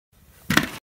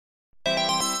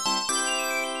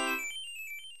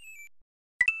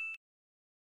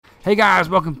Hey guys,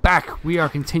 welcome back. We are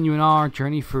continuing our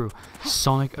journey through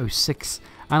Sonic 06,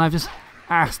 and I've just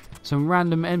asked some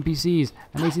random NPCs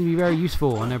and they seem to be very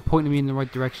useful and they're pointing me in the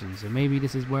right direction, so maybe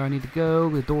this is where I need to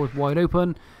go. The door's wide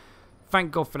open.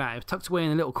 Thank God for that. It was tucked away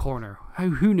in a little corner.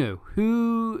 Who knew?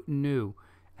 Who knew?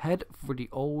 Head for the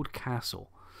old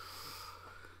castle.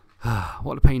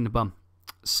 What a pain in the bum.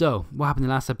 So, what happened in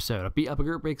the last episode? I beat up a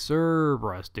great big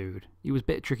Cerberus dude. He was a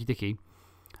bit tricky-dicky.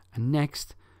 And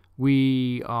next,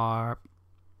 we are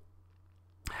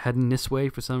heading this way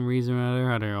for some reason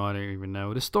or other. I don't even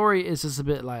know. The story is just a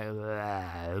bit like, you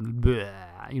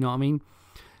know what I mean?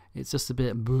 It's just a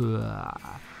bit,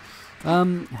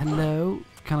 hello?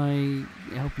 Can I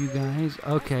help you guys?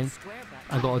 Okay.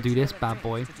 I gotta do this, bad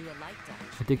boy.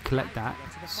 I did collect that,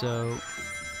 so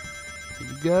here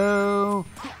you go.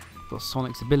 Got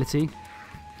Sonic's ability.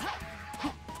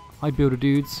 Hi, builder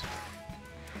dudes.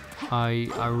 I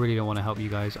really don't want to help you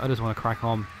guys. I just want to crack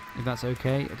on. If that's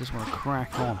okay, I just want to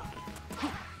crack on.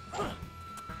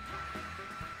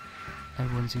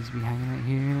 Everyone seems to be hanging out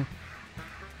here.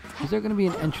 Is there going to be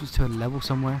an entrance to a level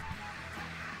somewhere?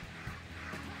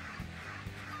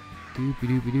 Doopy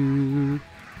doopy doo.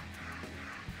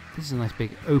 This is a nice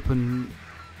big open.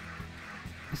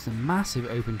 This is a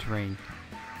massive open terrain.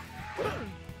 How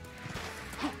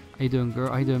you doing,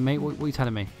 girl? How you doing, mate? What are you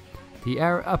telling me? The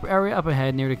area up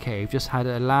ahead near the cave just had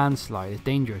a landslide. It's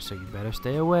dangerous, so you better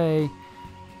stay away.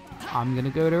 I'm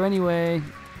gonna go there anyway.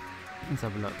 Let's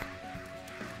have a look.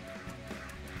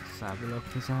 Let's have a look.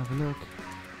 Let's have a look.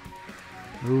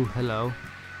 Ooh, hello.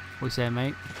 What you saying,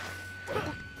 mate?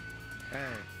 Hey.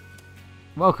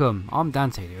 Welcome. I'm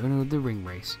Dante, the owner of the ring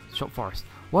race. Shop Forest.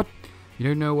 What? You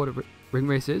don't know what a ring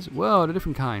race is? Well, they're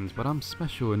different kinds, but I'm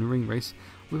special in the ring race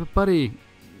with a buggy.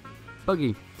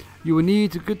 You will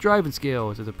need good driving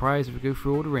skills as a prize if you go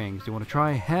through all the rings. Do you want to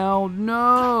try? Hell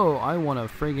no! I want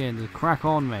to friggin' crack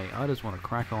on, mate. I just want to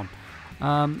crack on.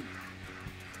 I'm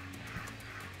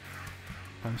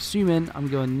assuming I'm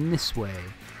going this way.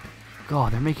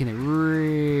 God, they're making it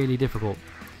really difficult.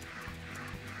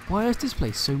 Why is this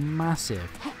place so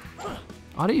massive?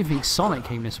 I don't even think Sonic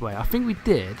came this way. I think we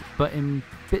did, but in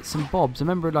bits and bobs. I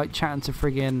remember like chatting to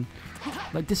friggin'...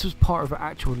 like this was part of an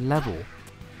actual level.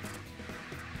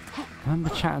 I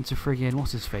remember chatting to friggin'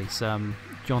 what's his face, John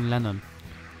Lennon.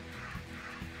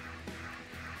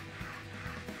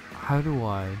 How do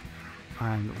I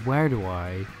and where do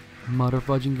I mother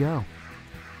fudging go?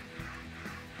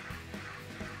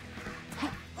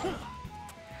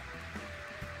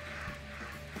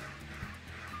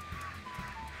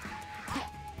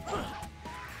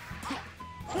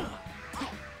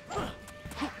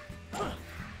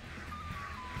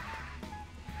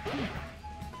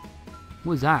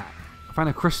 What was that? I found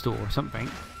a crystal or something.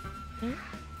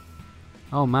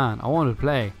 Oh man, I wanted to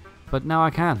play, but now I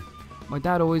can. My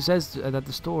dad always says that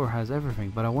the store has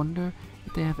everything, but I wonder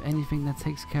if they have anything that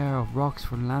takes care of rocks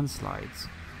from landslides.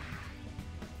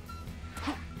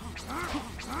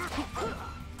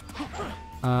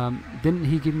 Didn't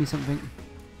he give me something?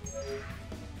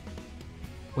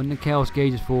 When the chaos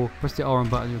gauge is full, press the R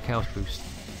button to chaos boost.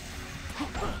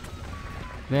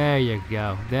 There you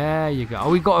go. There you go. Oh,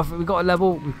 we got a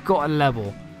level. We've got a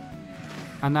level.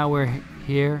 And now we're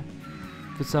here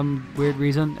for some weird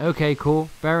reason. Okay, cool.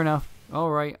 Fair enough. All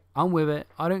right. I'm with it.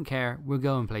 I don't care. We're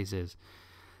going places.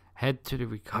 Head to the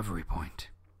recovery point.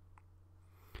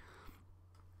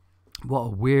 What a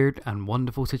weird and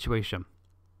wonderful situation.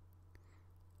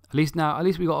 At least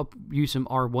we got to use some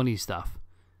R1-y stuff.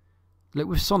 Like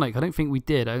with Sonic, I don't think we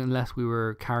did unless we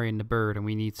were carrying the bird and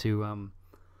we need to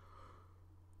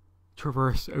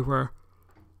traverse over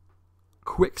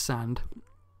quicksand.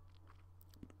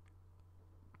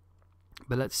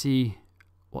 But let's see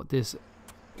what this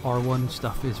R1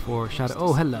 stuff is for. Shadow.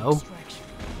 Oh, hello.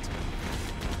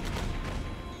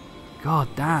 God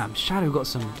damn, Shadow got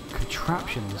some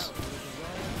contraptions.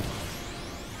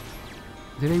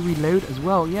 Do they reload as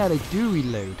well? Yeah, they do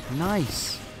reload.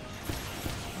 Nice.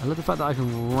 I love the fact that I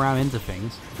can ram into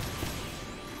things.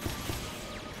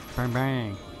 Bang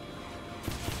bang.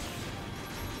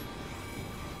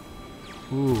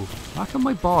 Ooh, how come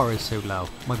my bar is so low?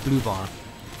 My blue bar.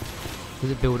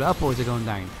 Does it build up or is it going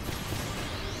down?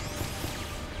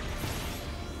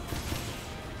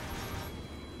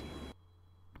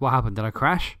 What happened? Did I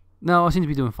crash? No, I seem to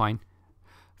be doing fine.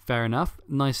 Fair enough.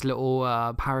 Nice little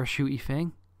parachute-y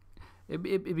thing.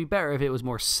 It'd be better if it was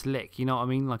more slick, you know what I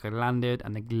mean? Like I landed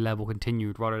and the level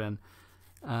continued rather than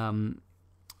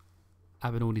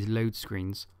having all these load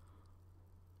screens.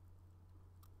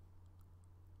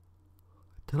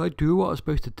 Did I do what I was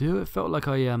supposed to do? It felt like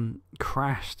I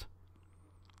crashed.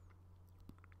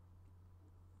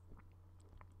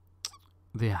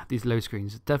 Yeah, these load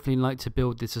screens definitely like to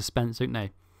build the suspense, don't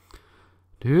they?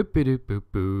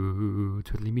 Doop-a-doop-boop-boo.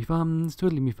 Twiddly me thumbs,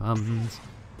 twiddly me thumbs.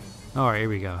 Alright, here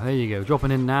we go. There you go.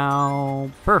 Dropping in now.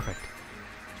 Perfect.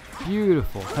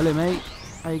 Beautiful. Hello, mate.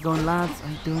 How you going, lads? How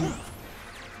you doing?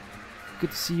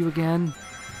 Good to see you again.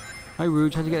 Hi,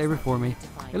 Rouge. How'd you get over for me?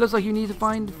 It looks like you need to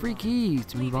find free keys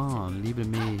to move on. Leave it to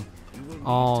me.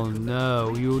 Oh,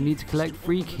 no. You will need to collect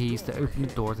free keys to open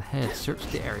the doors ahead. Search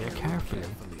the area carefully.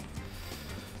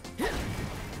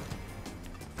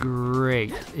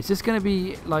 Great. Is this going to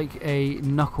be like a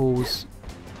Knuckles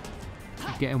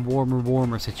getting warmer and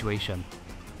warmer situation?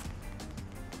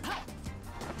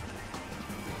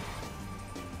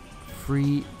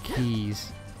 Free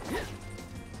keys. There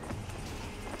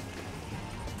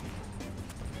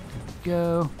we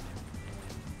go.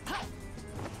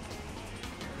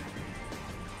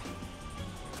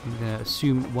 I'm going to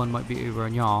assume one might be over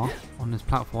on y'all on this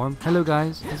platform. Hello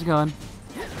guys, how's it going?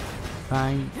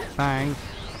 Bang, bang.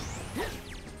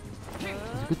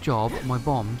 It's a good job, my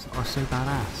bombs are so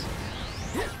badass.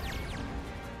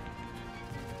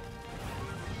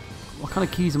 What kind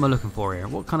of keys am I looking for here?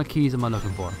 What kind of keys am I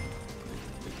looking for?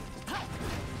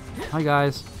 Hi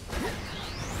guys.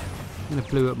 I'm gonna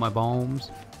blow up my bombs.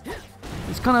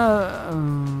 It's kind of...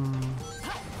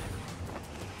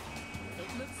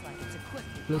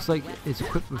 looks like it's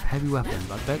equipped with heavy weapons.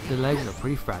 I bet the legs are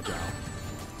pretty fragile.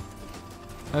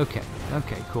 Okay,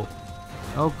 okay, cool.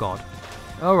 Oh god.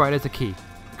 Alright, there's a key.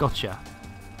 Gotcha.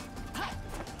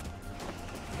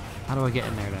 How do I get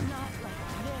in there then?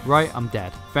 Right, I'm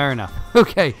dead. Fair enough.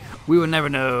 Okay, we will never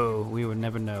know. We will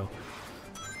never know.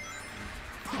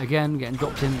 Again, getting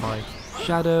dropped in by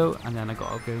Shadow, and then I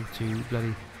gotta go to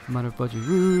bloody Mother Budgie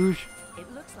Rouge.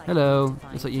 Hello.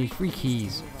 Looks like you need 3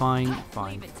 keys. Fine,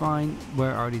 fine, fine.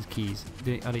 Where are these keys?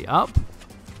 Are they up?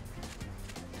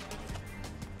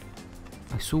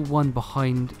 I saw one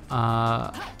behind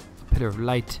a pillar of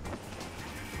light.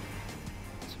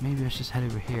 So maybe I should just head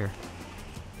over here.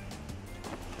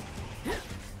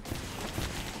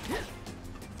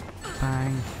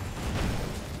 Bang.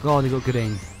 God, they got good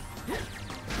aim.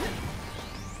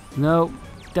 No,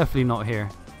 definitely not here.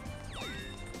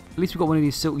 At least we got one of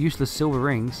these useless silver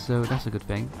rings, so that's a good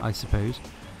thing, I suppose.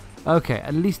 Okay,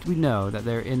 at least we know that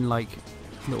they're in like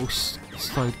little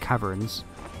side caverns.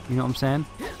 You know what I'm saying?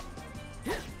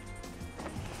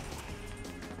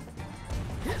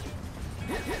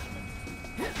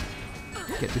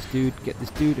 Get this dude, get this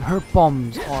dude. Her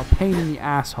bombs are a pain in the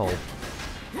asshole.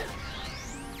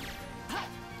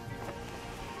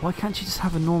 Why can't she just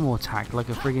have a normal attack, like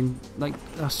a friggin', like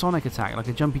a Sonic attack, like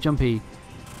a jumpy,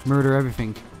 murder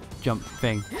everything jump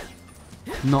thing?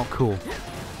 Not cool.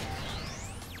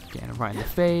 Getting it right in the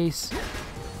face.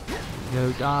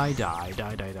 Go, die, die,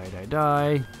 die, die, die, die,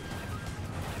 die.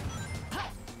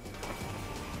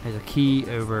 There's a key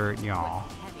over y'all.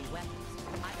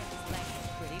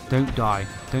 Don't die.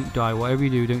 Don't die. Whatever you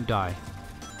do, don't die.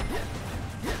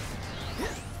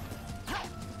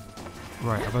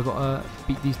 Right, have I got to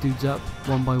beat these dudes up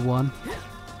one by one?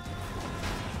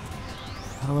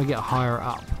 How do I get higher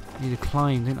up? I need to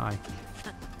climb, don't I?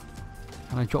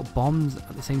 Can I drop bombs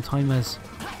at the same time as...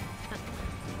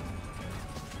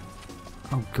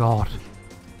 Oh god.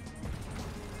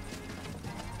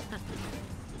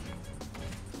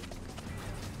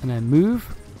 And then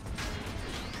move.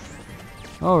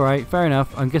 Alright, fair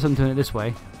enough. I guess I'm doing it this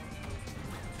way.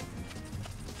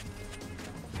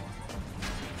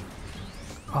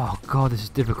 Oh god, this is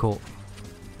difficult.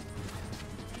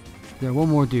 There, one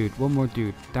more dude.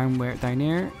 Down where? Down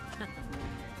here.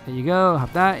 There you go.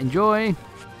 Have that. Enjoy.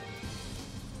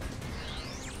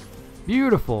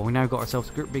 Beautiful. We now got ourselves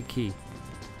a great big key.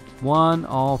 1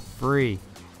 of 3.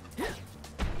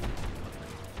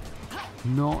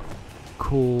 Not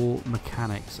cool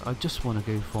mechanics. I just want to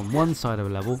go from one side of a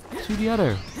level to the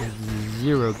other.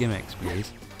 Zero gimmicks,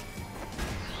 please.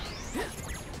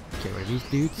 Get rid of these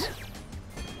dudes.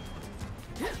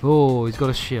 Oh, he's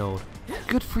got a shield.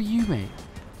 Good for you, mate.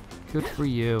 Good for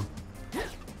you.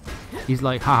 He's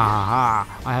like, ha ha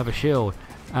ha, I have a shield.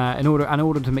 In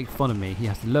order to make fun of me, he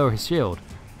has to lower his shield.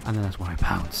 And then that's when I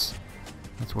pounce.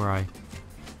 That's where I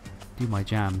do my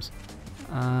jams.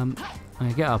 And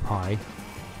I get up high.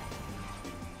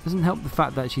 Doesn't help the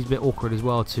fact that she's a bit awkward as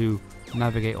well to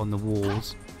navigate on the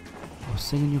walls. I was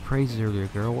singing your praises earlier,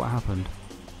 girl. What happened?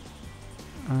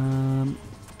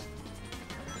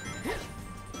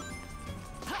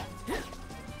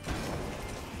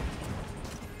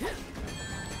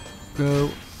 Go.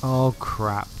 Oh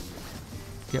crap.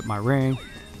 Get my ring.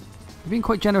 You've been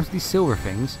quite generous with these silver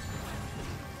things.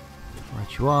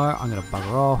 Right you are. I'm going to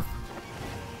bugger off.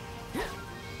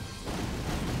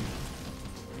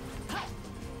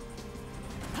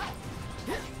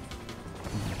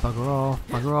 Bugger off,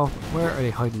 bugger off. Where are they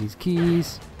hiding these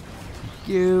keys? Thank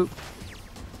you.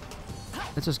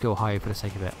 Let's just go high for the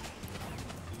sake of it.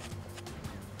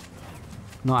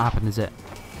 Not happening, is it?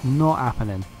 Not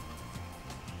happening.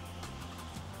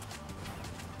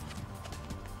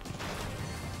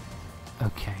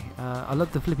 Okay, I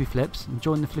love the flippy flips.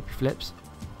 Enjoying the flippy flips.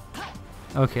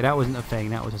 Okay, that wasn't a thing.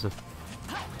 That was just a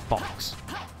box.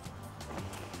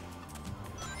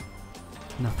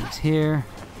 Nothing's here.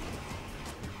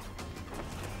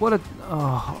 What a...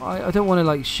 Oh, I don't want to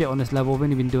like shit on this level. I've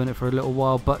only been doing it for a little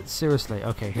while, but seriously.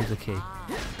 Okay, here's a key.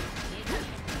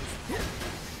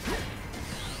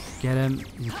 Get him.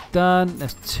 He's done.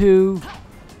 That's 2.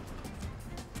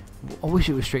 I wish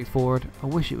it was straightforward. I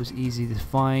wish it was easy to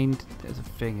find. There's a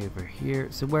thing over here.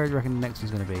 So where do you reckon the next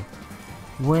one's going to be?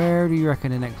 Where do you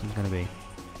reckon the next one's going to be?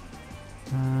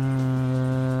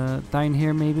 Down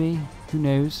here maybe? Who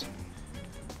knows?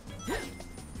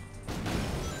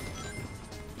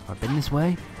 Have I been this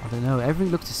way? I don't know.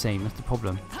 Everything looks the same. That's the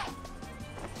problem.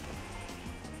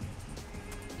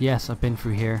 Yes, I've been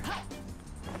through here.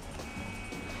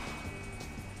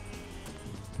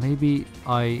 Maybe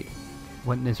I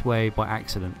went this way by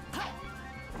accident.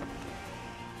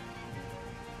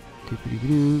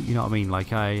 You know what I mean?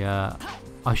 Like I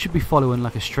should be following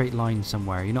like a straight line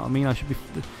somewhere. You know what I mean? I should be.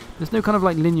 There's no kind of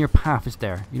like linear path, is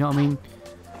there? You know what I mean?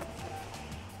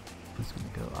 Just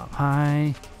gonna go up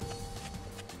high.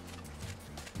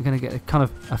 I'm gonna get a kind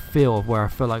of a feel of where I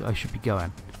feel like I should be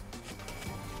going.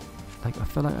 Like I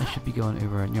feel like I should be going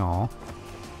over at y'all.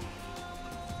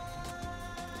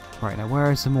 Right, now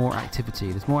where is some more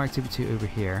activity? There's more activity over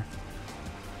here.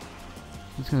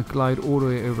 I'm just going to glide all the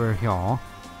way over here.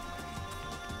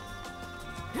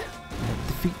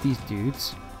 Defeat these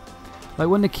dudes. Like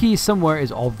when the key somewhere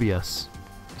is obvious.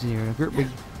 It's in a great big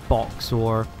box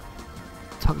or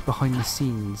tucked behind the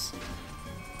scenes.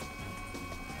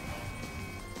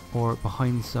 Or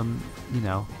behind some, you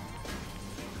know.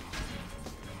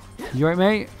 You right,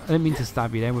 mate? I didn't mean to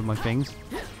stab you there with my things.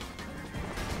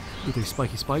 With those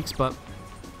spiky spikes, but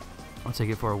I'll take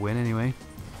it for a win anyway.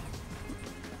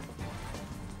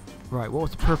 Right, what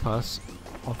was the purpose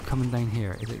of coming down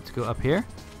here? Is it to go up here?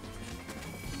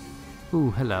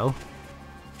 Ooh, hello.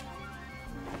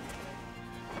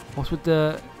 What's with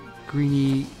the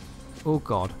greeny... Oh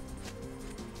god.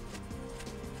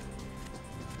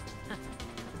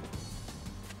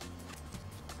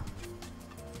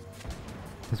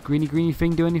 Does greeny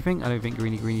thing do anything? I don't think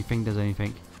greeny thing does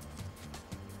anything.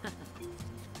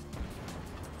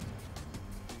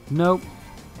 Nope.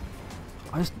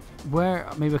 I just... Where...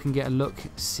 Maybe I can get a look,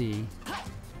 see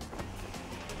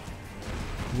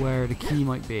where the key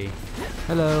might be.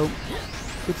 Hello.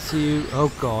 Good to see you. Oh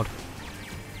god.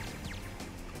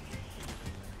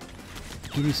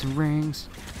 Give me some rings.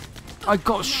 I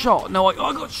got shot. No, I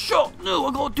got shot. No,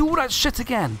 I got to do all that shit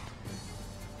again.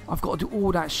 I've got to do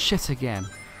all that shit again.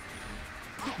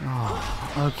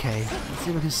 Oh, okay. Let's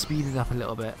see if I can speed it up a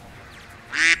little bit.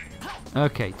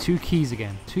 Okay, 2 keys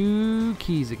again. 2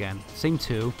 keys again. Same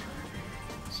 2.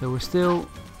 So we're still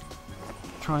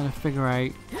trying to figure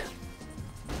out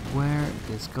where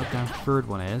this goddamn 3rd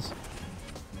one is.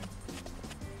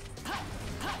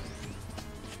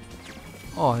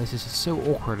 Oh, this is so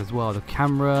awkward as well. The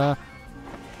camera.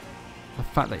 The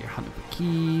fact that you're hunting for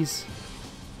keys.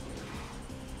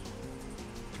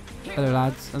 Hello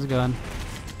lads, how's it going?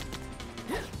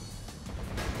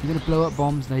 You're gonna blow up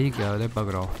bombs? There you go, they're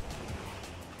buggered off.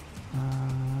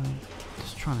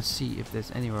 Just trying to see if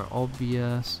there's anywhere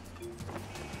obvious.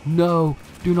 No!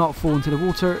 Do not fall into the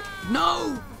water!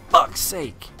 No! Fuck's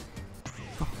sake!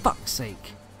 For fuck's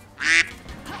sake!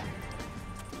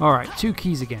 Alright, 2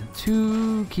 keys again.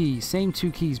 2 keys. Same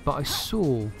 2 keys, but I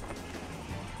saw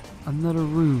another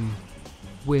room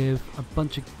with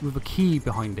a key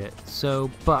behind it. So,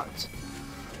 but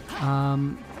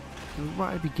right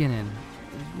at the beginning.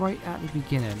 Right at the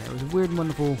beginning. It was a weird and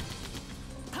wonderful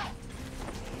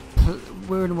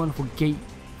gate.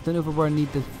 I don't know if I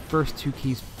need the first 2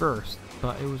 keys first,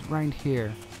 but it was round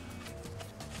here.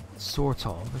 Sort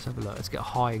of. Let's have a look. Let's get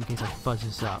high in case I fudge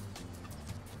this up.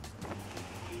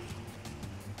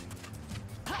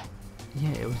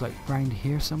 Yeah, it was like round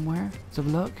here somewhere. Let's have a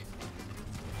look.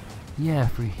 Yeah,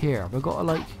 through here. We've got to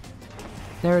like...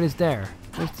 There it is there.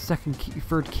 There's the second key,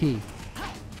 3rd key.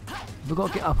 We've got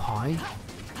to get up high.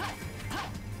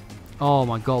 Oh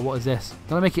my god, what is this?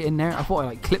 Did I make it in there? I thought I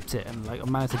like clipped it and like I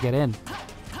managed to get in.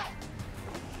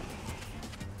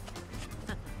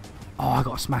 Oh, I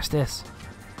got to smash this.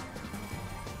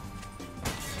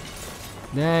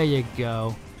 There you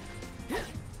go.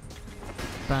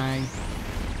 Bang.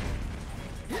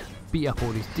 Beat up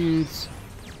all these dudes.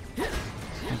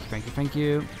 thank you, thank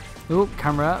you. Oh,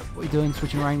 camera. What are you doing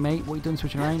switching around, mate? What are you doing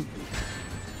switching around?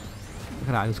 Look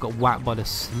at that. I just got whacked by the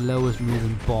slowest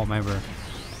moving bomb ever.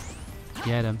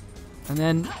 Get him. And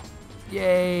then,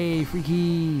 yay, free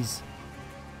keys.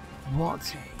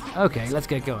 What? Okay, let's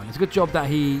get going. It's a good job that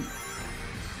he...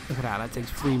 Look at that. That takes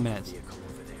 3 minutes.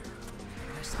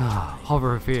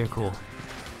 Hover vehicle.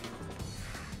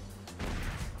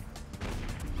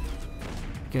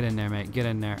 Get in there, mate. Get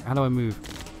in there. How do I move?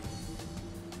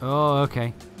 Oh,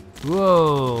 okay.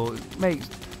 Whoa, mate.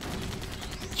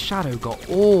 Shadow got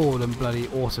all them bloody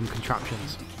awesome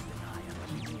contraptions.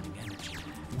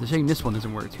 It's a shame this one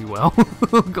doesn't work too well.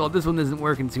 Oh god, this one isn't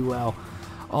working too well.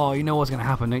 Oh, you know what's going to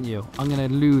happen, don't you? I'm going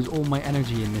to lose all my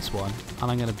energy in this one.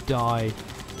 And I'm going to die.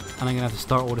 And I'm going to have to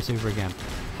start all this over again.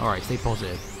 Alright, stay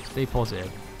positive. Stay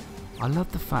positive. I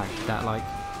love the fact that, like...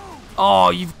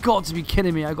 Oh, you've got to be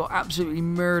kidding me. I got absolutely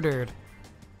murdered.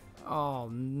 Oh,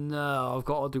 no. I've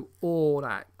got to do all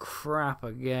that crap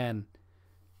again.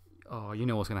 Oh, you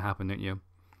know what's going to happen, don't you?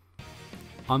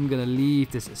 I'm going to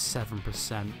leave this at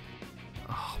 7%.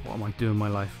 Oh, what am I doing in my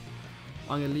life?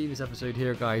 I'm going to leave this episode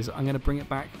here, guys. I'm going to bring it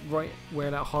back right where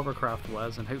that hovercraft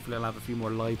was, and hopefully I'll have a few more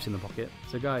lives in the pocket.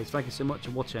 So, guys, thank you so much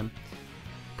for watching.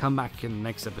 Come back in the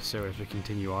next episode as we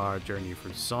continue our journey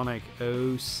through Sonic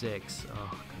 06.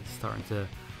 Oh, it's starting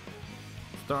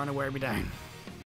to wear me down.